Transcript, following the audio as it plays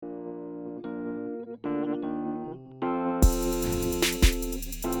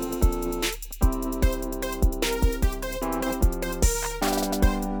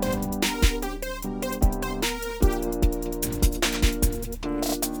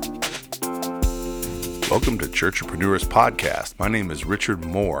Welcome to Churchpreneurs Podcast. My name is Richard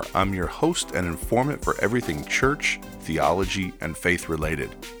Moore. I'm your host and informant for everything church, theology, and faith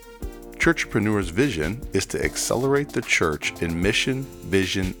related. Churchpreneurs' vision is to accelerate the church in mission,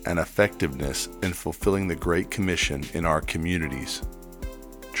 vision, and effectiveness in fulfilling the Great Commission in our communities.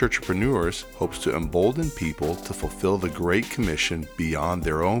 Churchpreneurs hopes to embolden people to fulfill the Great Commission beyond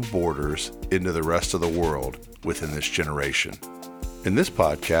their own borders into the rest of the world within this generation. In this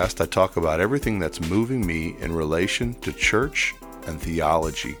podcast, I talk about everything that's moving me in relation to church and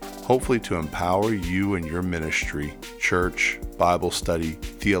theology, hopefully to empower you and your ministry, church, Bible study,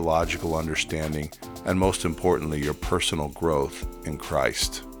 theological understanding, and most importantly, your personal growth in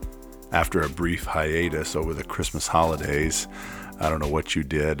Christ. After a brief hiatus over the Christmas holidays, I don't know what you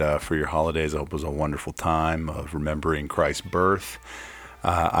did for your holidays. I hope it was a wonderful time of remembering Christ's birth.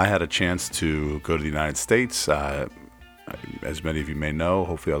 I had a chance to go to the United States. As many of you may know,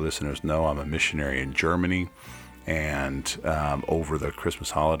 hopefully our listeners know, I'm a missionary in Germany. And over the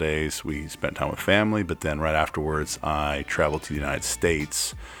Christmas holidays, we spent time with family. But then right afterwards, I traveled to the United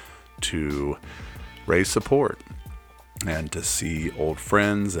States to raise support and to see old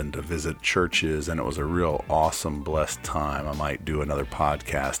friends and to visit churches. And it was a real awesome, blessed time. I might do another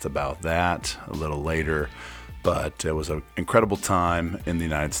podcast about that a little later. But it was an incredible time in the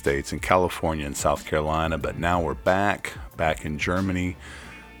United States, in California and South Carolina. But now we're back in Germany.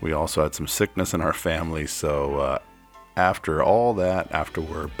 We also had some sickness in our family. So after all that, after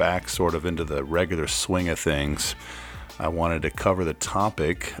we're back sort of into the regular swing of things, I wanted to cover the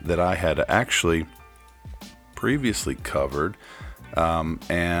topic that I had actually previously covered.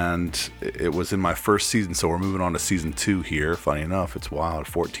 And it was in my first season. So we're moving on to season 2 here. Funny enough, it's wild.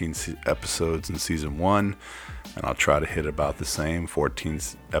 14 episodes in season 1. And I'll try to hit about the same 14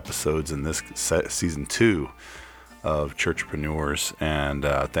 episodes in this season 2 of Churchpreneurs. And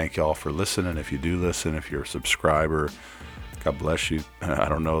thank you all for listening. If you do listen, if you're a subscriber, God bless you. I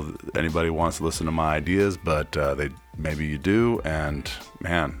don't know if anybody wants to listen to my ideas, but maybe you do. And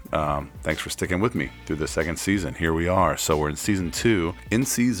man, thanks for sticking with me through the second season. Here we are. So we're in season 2. In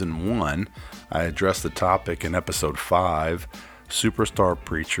season 1, I addressed the topic in episode 5, Superstar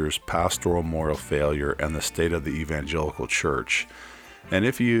Preachers, Pastoral Moral Failure, and the State of the Evangelical Church. And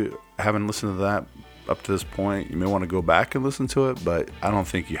if you haven't listened to that up to this point, you may want to go back and listen to it, but I don't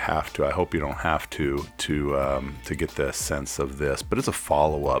think you have to. I hope you don't have to get the sense of this, but it's a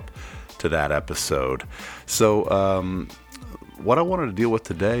follow-up to that episode. So what I wanted to deal with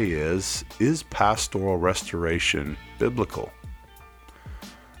today is pastoral restoration biblical?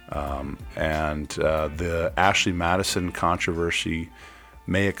 And the Ashley Madison controversy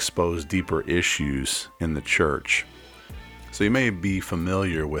may expose deeper issues in the church. So you may be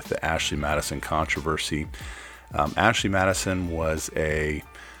familiar with the Ashley Madison controversy. Ashley Madison was a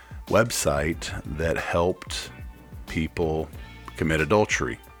website that helped people commit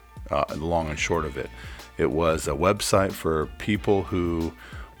adultery, the long and short of it. It was a website for people who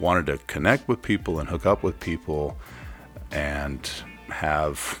wanted to connect with people and hook up with people and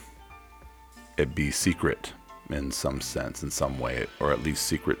have it be secret in some sense, in some way, or at least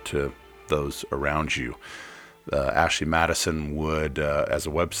secret to those around you. Ashley Madison would, as a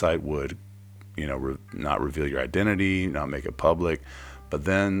website, would, not reveal your identity, not make it public. But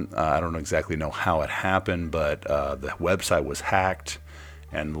then I don't exactly know how it happened, but the website was hacked,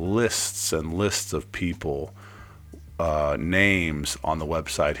 and lists of people, names on the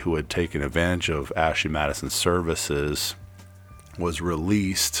website who had taken advantage of Ashley Madison's services was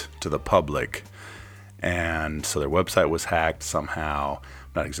released to the public. And so their website was hacked somehow.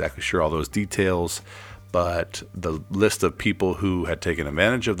 I'm not exactly sure all those details, but the list of people who had taken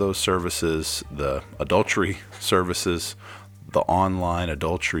advantage of those services, the adultery services, the online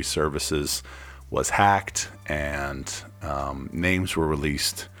adultery services, was hacked, and names were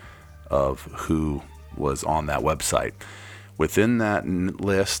released of who was on that website. Within that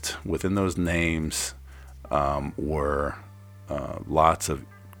list, within those names, were lots of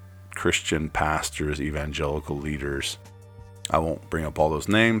Christian pastors, evangelical leaders. I won't bring up all those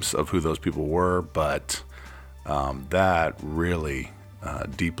names of who those people were, but that really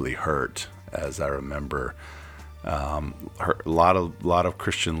deeply hurt, as I remember. A lot of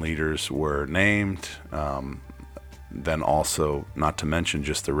Christian leaders were named. Then also, not to mention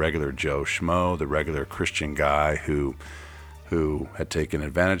just the regular Joe Schmo, the regular Christian guy who had taken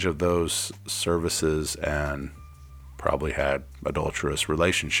advantage of those services and probably had adulterous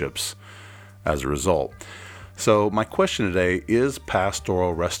relationships as a result. So my question today, is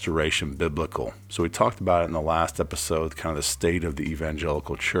pastoral restoration biblical? So we talked about it in the last episode, kind of the state of the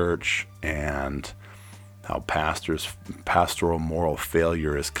evangelical church, and how pastoral moral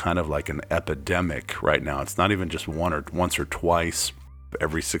failure is kind of like an epidemic right now. It's not even just once or twice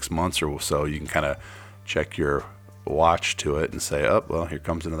every 6 months or so. You can kind of check your watch to it and say, oh, well, here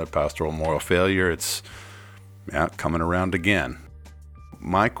comes another pastoral moral failure. It's coming around again.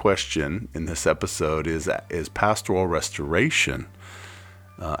 My question in this episode is pastoral restoration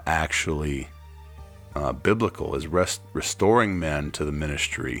actually biblical? Is restoring men to the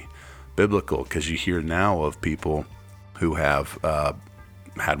ministry biblical? Because you hear now of people who have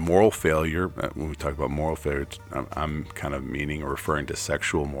had moral failure. When we talk about moral failure, I'm kind of meaning or referring to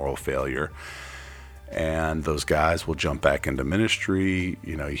sexual moral failure. And those guys will jump back into ministry.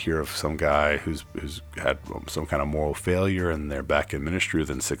 You hear of some guy who's had some kind of moral failure and they're back in ministry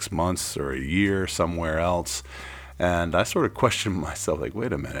within 6 months or a year somewhere else. And I sort of question myself, like,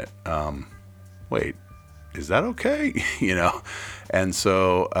 wait a minute, wait, is that okay? And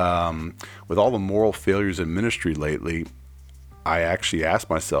so with all the moral failures in ministry lately, I actually asked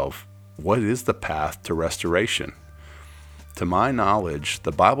myself, what is the path to restoration? To my knowledge,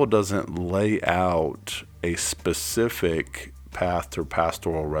 the Bible doesn't lay out a specific path to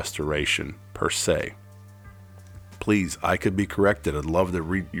pastoral restoration per se. Please, I could be corrected. I'd love to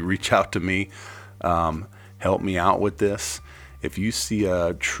reach out to me, help me out with this. If you see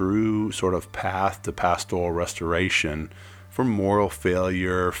a true sort of path to pastoral restoration for moral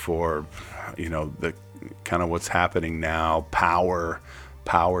failure, for the kind of what's happening now, power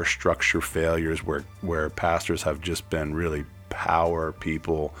structure failures where pastors have just been really power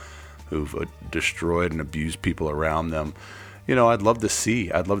people who've destroyed and abused people around them. I'd love to see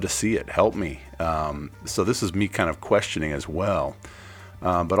it. Help me. So this is me kind of questioning as well.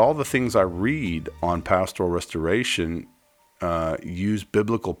 But all the things I read on pastoral restoration use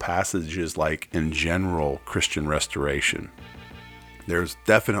biblical passages like in general Christian restoration. There's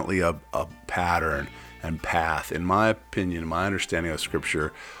definitely a pattern and path, in my opinion, my understanding of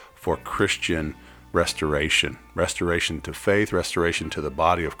Scripture, for Christian restoration to faith, restoration to the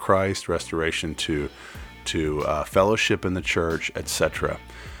body of Christ, restoration to fellowship in the church, etc.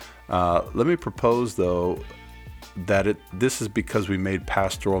 Let me propose, though, that this is because we made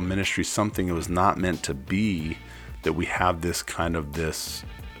pastoral ministry something it was not meant to be, that we have this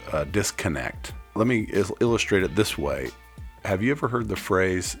disconnect. Let me illustrate it this way. Have you ever heard the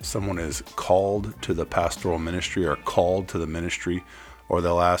phrase, someone is called to the pastoral ministry or called to the ministry? Or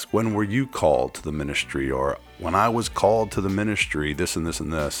they'll ask, when were you called to the ministry? Or when I was called to the ministry, this and this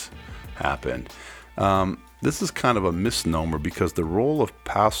and this happened. This is kind of a misnomer because the role of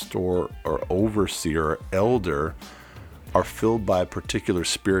pastor or overseer or elder are filled by particular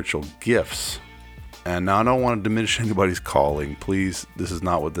spiritual gifts. And now I don't want to diminish anybody's calling. Please, this is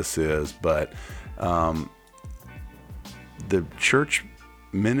not what this is. But the church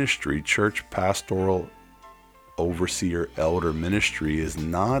ministry, church pastoral overseer elder ministry is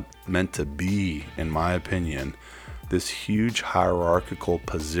not meant to be, in my opinion, this huge hierarchical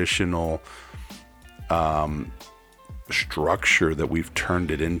positional structure that we've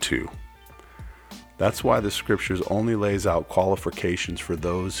turned it into. That's why the scriptures only lays out qualifications for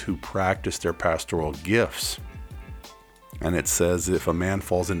those who practice their pastoral gifts. And it says if a man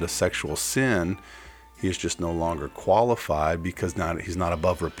falls into sexual sin, he is just no longer qualified because he's not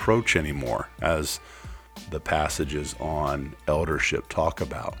above reproach anymore, as the passages on eldership talk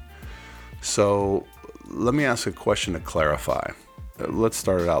about. So let me ask a question to clarify. Let's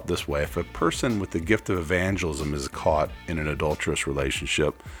start it out this way. If a person with the gift of evangelism is caught in an adulterous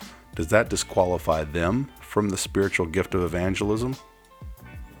relationship, does that disqualify them from the spiritual gift of evangelism?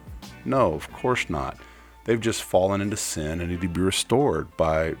 No, of course not. They've just fallen into sin and need to be restored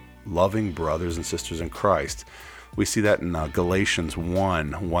by loving brothers and sisters in Christ. We see that in Galatians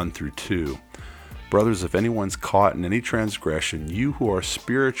 1 through 2. Brothers, if anyone's caught in any transgression, you who are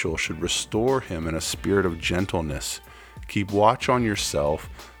spiritual should restore him in a spirit of gentleness. Keep watch on yourself,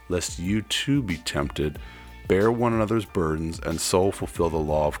 lest you too be tempted. Bear one another's burdens, and so fulfill the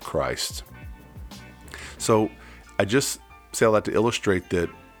law of Christ. So I just say all that to illustrate that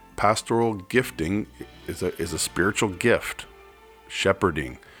pastoral gifting is a spiritual gift.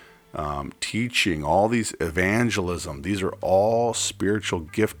 Shepherding, teaching, all these evangelism, these are all spiritual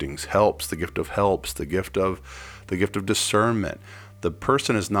giftings. Helps, the gift of discernment. The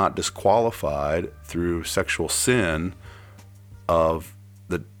person is not disqualified through sexual sin of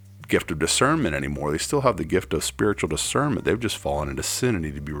the gift of discernment anymore. They still have the gift of spiritual discernment. They've just fallen into sin and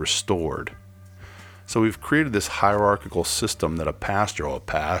need to be restored. So we've created this hierarchical system that a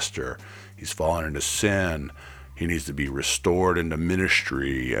pastor, he's fallen into sin, he needs to be restored into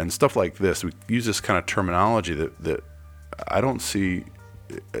ministry and stuff like this. We use this kind of terminology that I don't see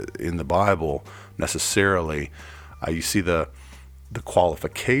in the Bible necessarily. You see the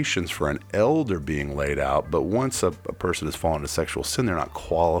qualifications for an elder being laid out, but once a person has fallen into sexual sin, they're not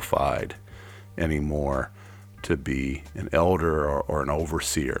qualified anymore to be an elder or an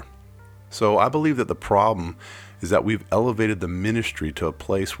overseer. So I believe that the problem is that we've elevated the ministry to a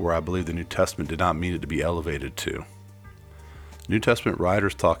place where I believe the New Testament did not mean it to be elevated to. New Testament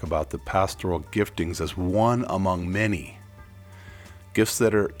writers talk about the pastoral giftings as one among many, gifts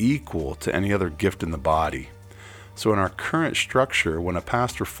that are equal to any other gift in the body. So in our current structure, when a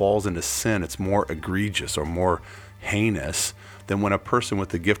pastor falls into sin, it's more egregious or more heinous than when a person with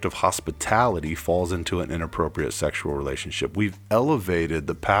the gift of hospitality falls into an inappropriate sexual relationship. We've elevated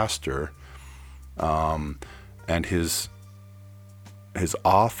the pastor and his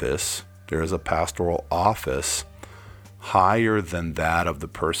office. There is a pastoral office higher than that of the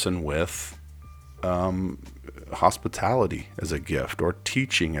person with hospitality as a gift or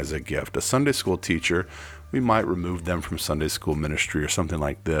teaching as a gift. A Sunday school teacher, we might remove them from Sunday school ministry or something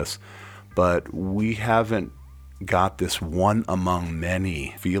like this, but we haven't got this one among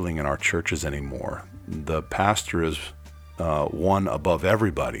many feeling in our churches anymore. The pastor is one above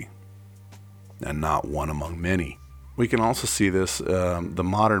everybody and not one among many. We can also see this, the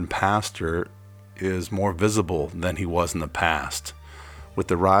modern pastor is more visible than he was in the past. With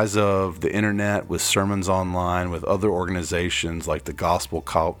the rise of the internet, with sermons online, with other organizations like the Gospel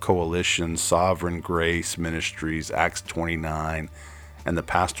Coalition, Sovereign Grace Ministries, Acts 29, and the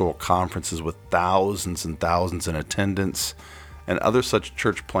pastoral conferences with thousands and thousands in attendance, and other such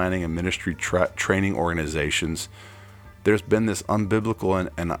church planning and ministry training organizations, there's been this unbiblical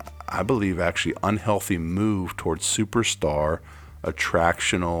and I believe actually unhealthy move towards superstar,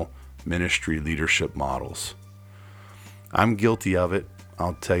 attractional ministry leadership models. I'm guilty of it.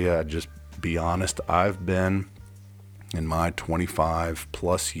 I'll tell you, I'll just be honest. I've been, in my 25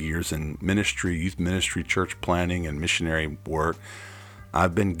 plus years in ministry, youth ministry, church planning, and missionary work,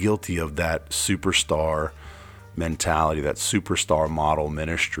 I've been guilty of that superstar mentality, that superstar model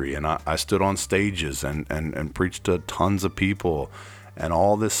ministry. And I stood on stages and preached to tons of people and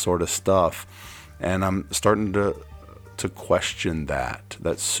all this sort of stuff. And I'm starting to question that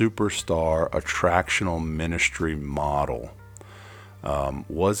superstar attractional ministry model.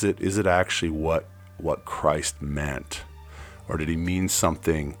 Is it actually what Christ meant? Or did he mean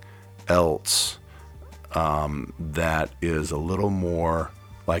something else that is a little more,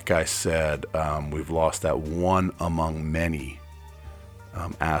 like I said, we've lost that one among many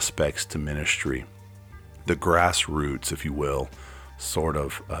aspects to ministry. The grassroots, if you will, sort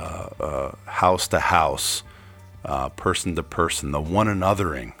of house to house, person to person, the one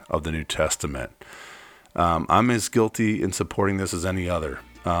anothering of the New Testament. I'm as guilty in supporting this as any other.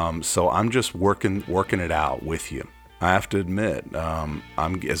 So I'm just working it out with you. I have to admit, I'm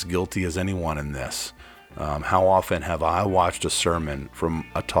as guilty as anyone in this. How often have I watched a sermon from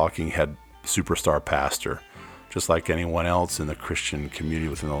a talking head superstar pastor, just like anyone else in the Christian community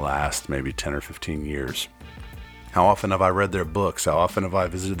within the last maybe 10 or 15 years? How often have I read their books? How often have I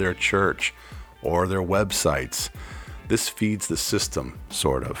visited their church or their websites? This feeds the system,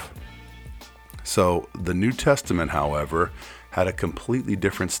 sort of. So the New Testament, however, had a completely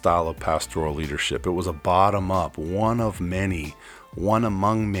different style of pastoral leadership. It was a bottom-up, one of many, one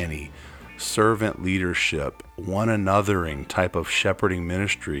among many, servant leadership, one anothering type of shepherding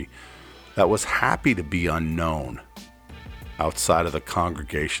ministry that was happy to be unknown outside of the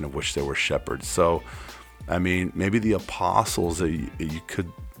congregation of which they were shepherds. So, I mean, maybe the apostles, you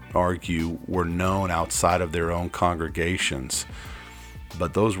could argue, were known outside of their own congregations,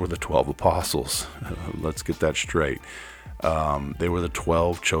 but those were the 12 apostles. Let's get that straight. They were the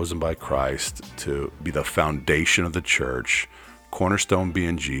 12 chosen by Christ to be the foundation of the church, cornerstone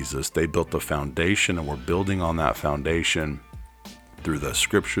being Jesus. They built the foundation and were building on that foundation through the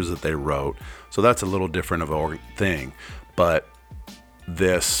scriptures that they wrote. So that's a little different of a thing. But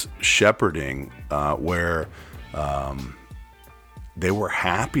this shepherding, where they were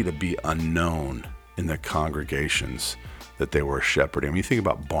happy to be unknown in the congregations that they were shepherding. I mean, you think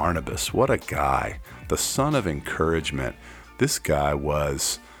about Barnabas, what a guy, the son of encouragement. This guy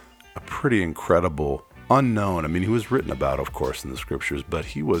was a pretty incredible unknown. I mean, he was written about, of course, in the scriptures, but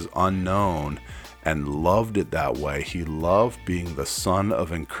he was unknown and loved it that way. He loved being the son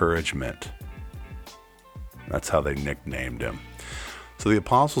of encouragement. That's how they nicknamed him. So the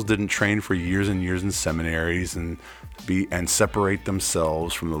apostles didn't train for years and years in seminaries and separate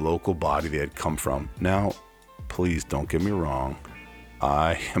themselves from the local body they had come from. Now, please don't get me wrong.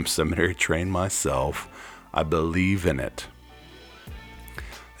 I am seminary trained myself. I believe in it.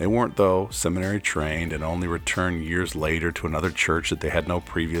 They weren't, though, seminary trained and only returned years later to another church that they had no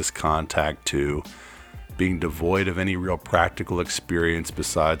previous contact to, being devoid of any real practical experience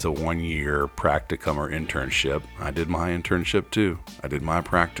besides a 1-year practicum or internship. I did my internship too. I did my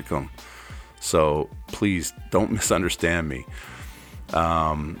practicum. So please don't misunderstand me.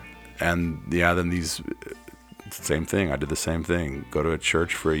 Then these, same thing. I did the same thing. Go to a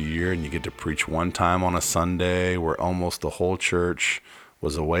church for a year and you get to preach one time on a Sunday where almost the whole church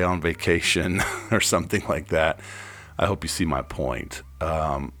was away on vacation or something like that. I hope you see my point.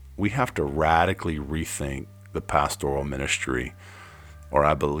 We have to radically rethink the pastoral ministry, or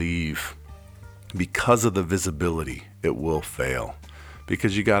I believe because of the visibility, it will fail.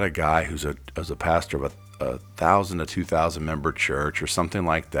 Because you got a guy who's a pastor of a 1,000 to 2,000 member church or something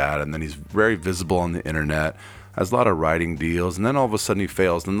like that, and then he's very visible on the internet, has a lot of writing deals, and then all of a sudden he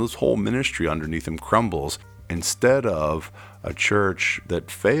fails, and this whole ministry underneath him crumbles. Instead of a church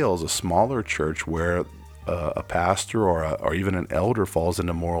that fails, a smaller church where a pastor or even an elder falls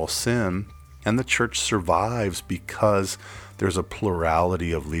into moral sin, and the church survives because there's a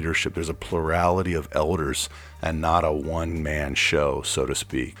plurality of leadership, there's a plurality of elders, and not a one-man show, so to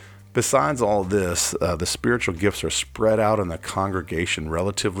speak. Besides all this, the spiritual gifts are spread out in the congregation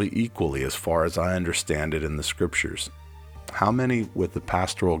relatively equally as far as I understand it in the scriptures. How many with the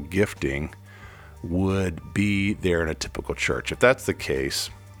pastoral gifting would be there in a typical church? If that's the case,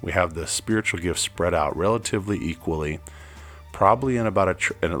 we have the spiritual gifts spread out relatively equally, probably in about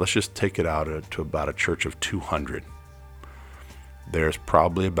and let's just take it out to about a church of 200. There's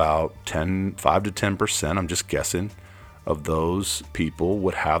probably about 5 to 10%, I'm just guessing, of those people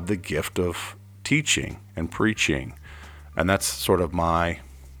would have the gift of teaching and preaching. And that's sort of my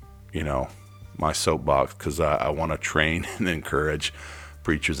soapbox, because I want to train and encourage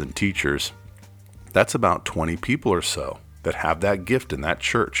preachers and teachers. That's about 20 people or so that have that gift in that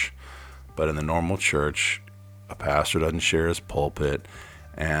church. But in the normal church, a pastor doesn't share his pulpit,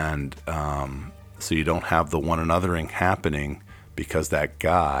 and so you don't have the one anothering happening because that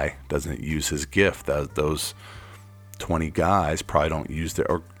guy doesn't use his gift. Those 20 guys probably don't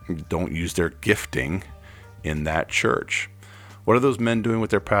use their gifting in that church. What are those men doing with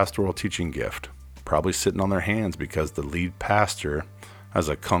their pastoral teaching gift? Probably sitting on their hands because the lead pastor has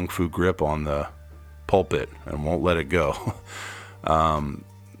a kung fu grip on the pulpit and won't let it go.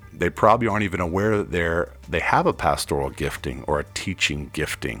 They probably aren't even aware that they have a pastoral gifting or a teaching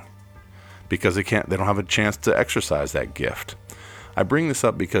gifting because they don't have a chance to exercise that gift. I bring this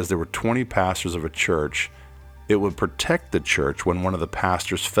up because there were 20 pastors of a church. It would protect the church when one of the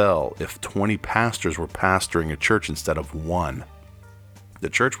pastors fell if 20 pastors were pastoring a church instead of one. The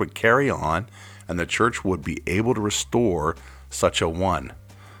church would carry on, and the church would be able to restore such a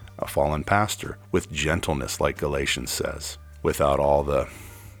fallen pastor, with gentleness, like Galatians says, without all the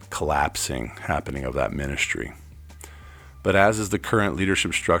collapsing happening of that ministry. But as is the current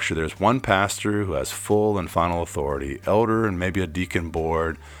leadership structure, there's one pastor who has full and final authority, elder and maybe a deacon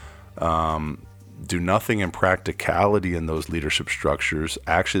board, do nothing in practicality in those leadership structures.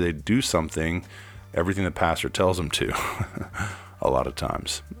 Actually, they do everything the pastor tells them to, a lot of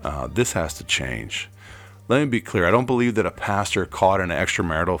times. This has to change. Let me be clear. I don't believe that a pastor caught in an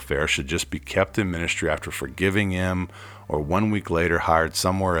extramarital affair should just be kept in ministry after forgiving him, or 1 week later hired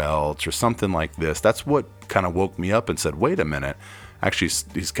somewhere else, or something like this. That's what kind of woke me up and said, wait a minute. Actually,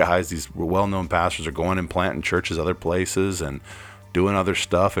 these well-known pastors are going and planting churches other places and doing other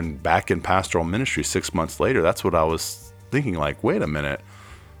stuff and back in pastoral ministry 6 months later. That's what I was thinking, like, wait a minute.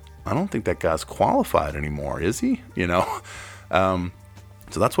 I don't think that guy's qualified anymore, is he? So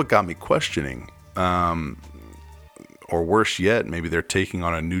that's what got me questioning. Or worse yet, maybe they're taking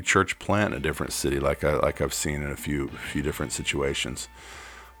on a new church plant in a different city, like I've seen in a few different situations.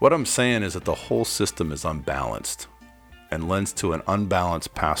 What I'm saying is that the whole system is unbalanced and lends to an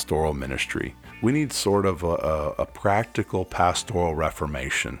unbalanced pastoral ministry. We need sort of a practical pastoral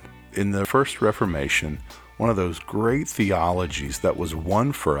reformation. In the first Reformation, one of those great theologies that was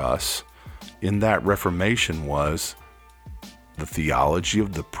won for us in that Reformation was the theology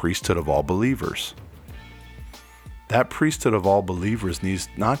of the priesthood of all believers. That priesthood of all believers needs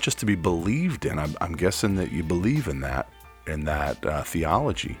not just to be believed in. I'm guessing that you believe in that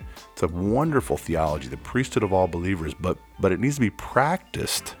theology. It's a wonderful theology, the priesthood of all believers, but it needs to be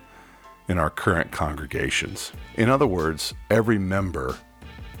practiced in our current congregations. In other words, every member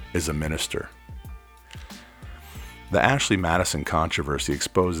is a minister. The Ashley Madison controversy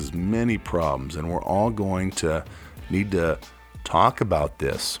exposes many problems, and we're all going to need to talk about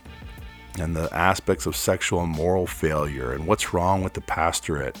this and the aspects of sexual and moral failure and what's wrong with the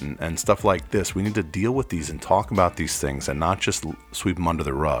pastorate and stuff like this. We need to deal with these and talk about these things and not just sweep them under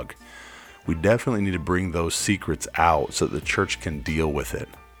the rug. We definitely need to bring those secrets out so that the church can deal with it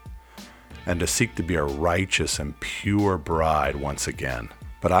and to seek to be a righteous and pure bride once again.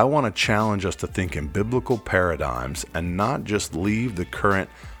 But I want to challenge us to think in biblical paradigms and not just leave the current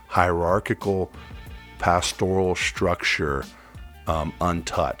hierarchical pastoral structure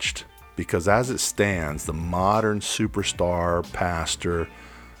untouched. Because as it stands, the modern superstar pastor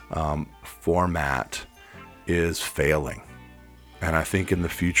format is failing. And I think in the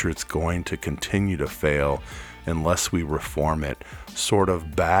future it's going to continue to fail unless we reform it, sort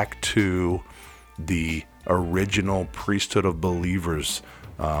of back to the original priesthood of believers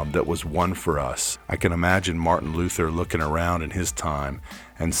that was won for us. I can imagine Martin Luther looking around in his time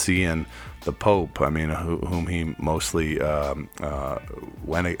and seeing the Pope, whom he mostly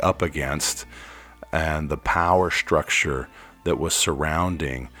went up against, and the power structure that was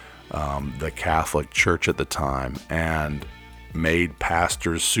surrounding the Catholic Church at the time, and made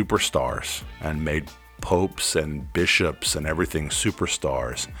pastors superstars and made popes and bishops and everything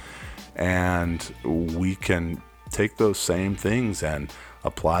superstars. And we can take those same things and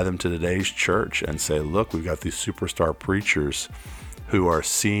apply them to today's church and say, look, we've got these superstar preachers who are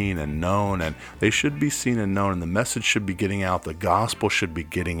seen and known, and they should be seen and known, and the message should be getting out, the gospel should be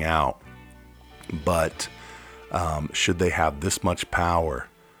getting out. But should they have this much power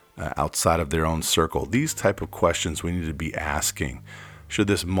outside of their own circle? These type of questions we need to be asking. Should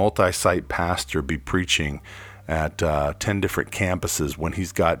this multi-site pastor be preaching at 10 different campuses when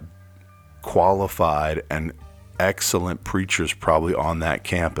he's got qualified and excellent preachers probably on that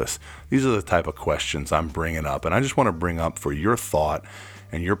campus? These are the type of questions I'm bringing up, and I just want to bring up for your thought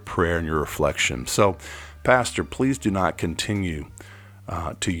and your prayer and your reflection. So, Pastor, please do not continue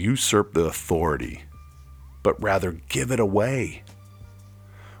to usurp the authority, but rather give it away.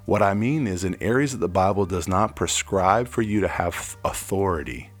 What I mean is, in areas that the Bible does not prescribe for you to have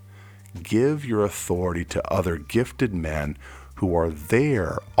authority, give your authority to other gifted men who are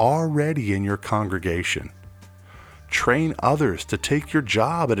there already in your congregation. Train others to take your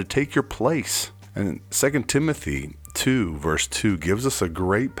job and to take your place. And 2 Timothy 2 verse 2 gives us a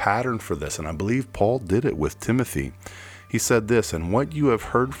great pattern for this, and I believe Paul did it with Timothy. He said this, "And what you have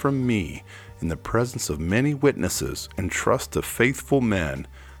heard from me in the presence of many witnesses, entrust to faithful men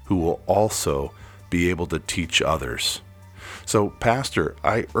who will also be able to teach others." So, Pastor,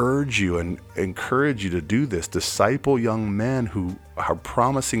 I urge you and encourage you to do this. Disciple young men who are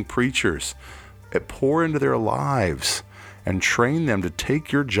promising preachers. Pour into their lives and train them to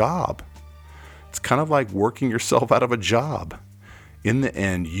take your job. It's kind of like working yourself out of a job. In the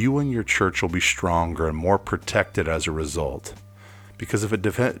end, you and your church will be stronger and more protected as a result. Because if it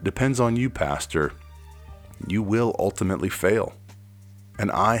depends on you, Pastor, you will ultimately fail.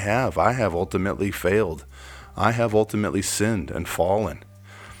 And I have ultimately failed. I have ultimately sinned and fallen.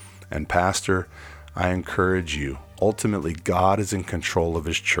 And Pastor, I encourage you, ultimately God is in control of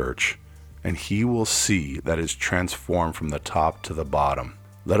his church, and he will see that it's transformed from the top to the bottom.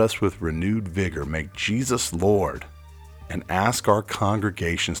 Let us with renewed vigor make Jesus Lord and ask our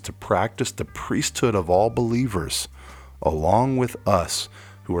congregations to practice the priesthood of all believers, along with us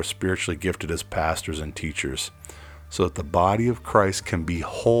who are spiritually gifted as pastors and teachers, so that the body of Christ can be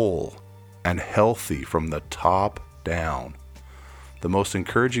whole and healthy from the top down. The most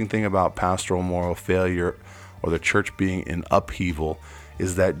encouraging thing about pastoral moral failure or the church being in upheaval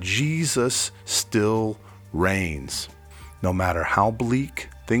is that Jesus still reigns. No matter how bleak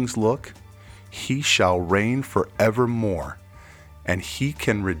things look, he shall reign forevermore, and he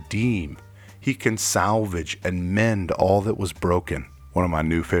can redeem, he can salvage and mend all that was broken. One of my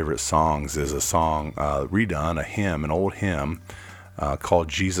new favorite songs is a song redone, a hymn, an old hymn called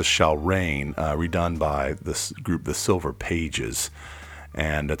Jesus Shall Reign, redone by this group, the Silver Pages.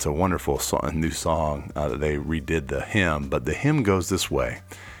 And it's a wonderful new song that they redid the hymn. But the hymn goes this way.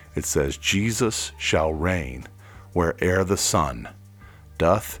 It says, "Jesus shall reign where'er the sun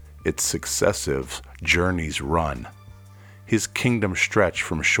doth its successive journeys run. His kingdom stretch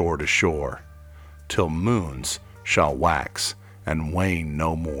from shore to shore, till moons shall wax and wane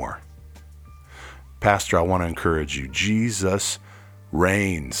no more." Pastor, I want to encourage you. Jesus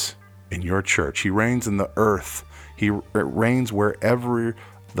reigns in your church. He reigns in the earth. He reigns wherever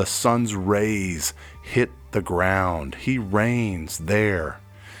the sun's rays hit the ground. He reigns there.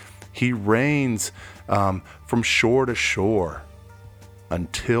 He reigns from shore to shore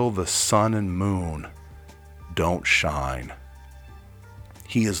until the sun and moon don't shine.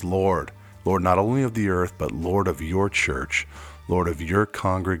 He is Lord. Lord not only of the earth, but Lord of your church, Lord, of your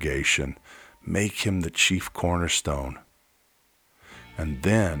congregation. Make him the chief cornerstone. And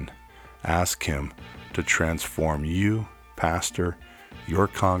then ask him to transform you, pastor, your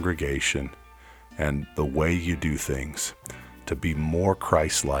congregation, and the way you do things, to be more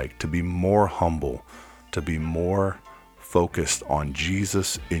Christ-like, to be more humble, to be more focused on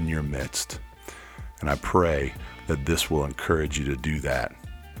Jesus in your midst. And I pray that this will encourage you to do that.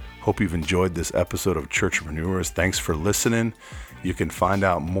 Hope you've enjoyed this episode of Churchpreneurs. Thanks for listening. You can find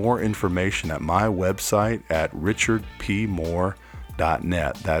out more information at my website at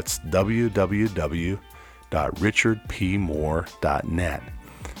richardpmoore.net. That's www.richardpmoore.net.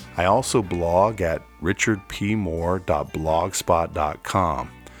 I also blog at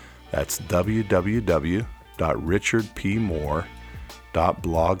richardpmoore.blogspot.com. That's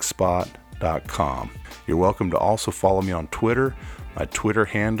www.richardpmoore.blogspot.com. You're welcome to also follow me on Twitter. My Twitter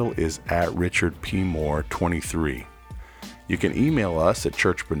handle is at richardpmoore23. You can email us at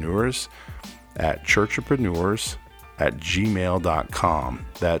churchpreneurs@gmail.com.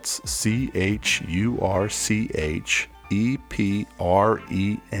 That's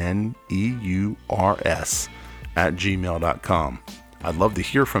CHURCHEPRENEURS@gmail.com. I'd love to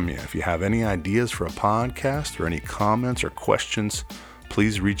hear from you. If you have any ideas for a podcast or any comments or questions,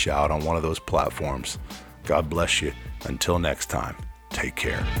 please reach out on one of those platforms. God bless you. Until next time, take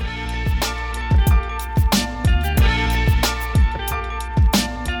care.